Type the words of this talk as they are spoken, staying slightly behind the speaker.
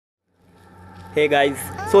Hey guys,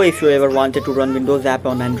 so if you ever wanted to run Windows app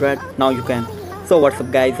on Android, now you can. So what's up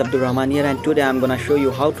guys, Abdul Rahman here, and today I'm gonna show you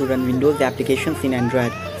how to run Windows applications in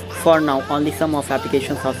Android. For now, only some of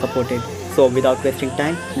applications are supported. So without wasting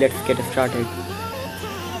time, let's get started.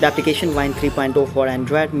 The application Wine 3.0 for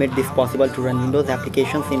Android made this possible to run Windows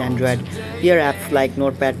applications in Android. Here apps like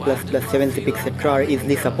Notepad++, 7-zip, etc. are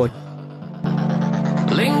easily supported.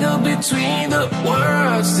 Linger between the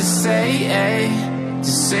words to say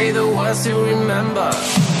the words to remember.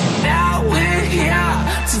 Now we're here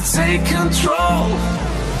to take control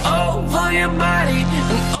over your body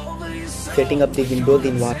and over your soul. Setting up the Windows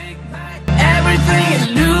environment. Everything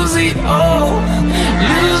and lose it all,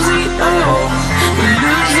 lose it all,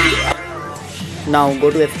 lose it all. Now go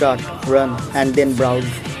to Start, Run, and then Browse.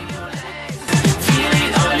 Feel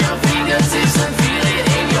it on your fingertips and feel it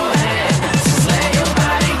in your head. Just let your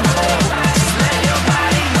body go, just let your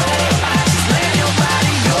body go, just let your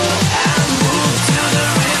body go and move to the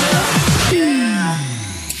rhythm.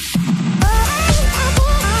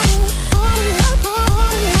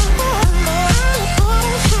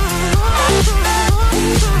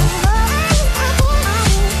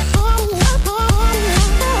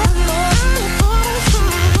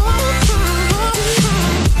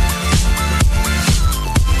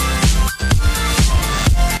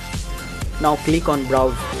 Now click on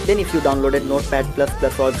Browse. Then if you downloaded Notepad++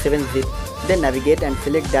 or 7-zip, then navigate and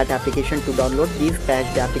select that application to download these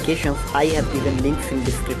patched applications. I have given links in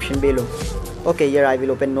description below. Okay, here I will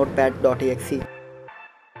open notepad.exe.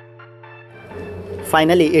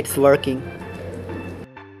 Finally, it's working.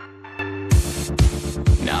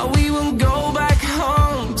 Now we won't go back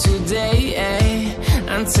home today,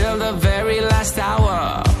 until the very last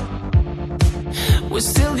hour. We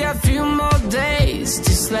still got few more days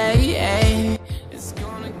to slay.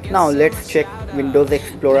 Now let's check Windows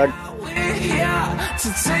Explorer. We're here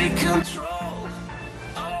to take control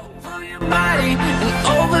over your body and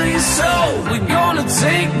over your soul. We're gonna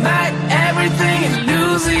take back everything and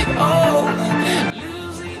lose it all.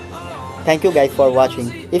 Thank you guys for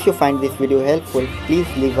watching. If you find this video helpful, please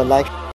leave a like.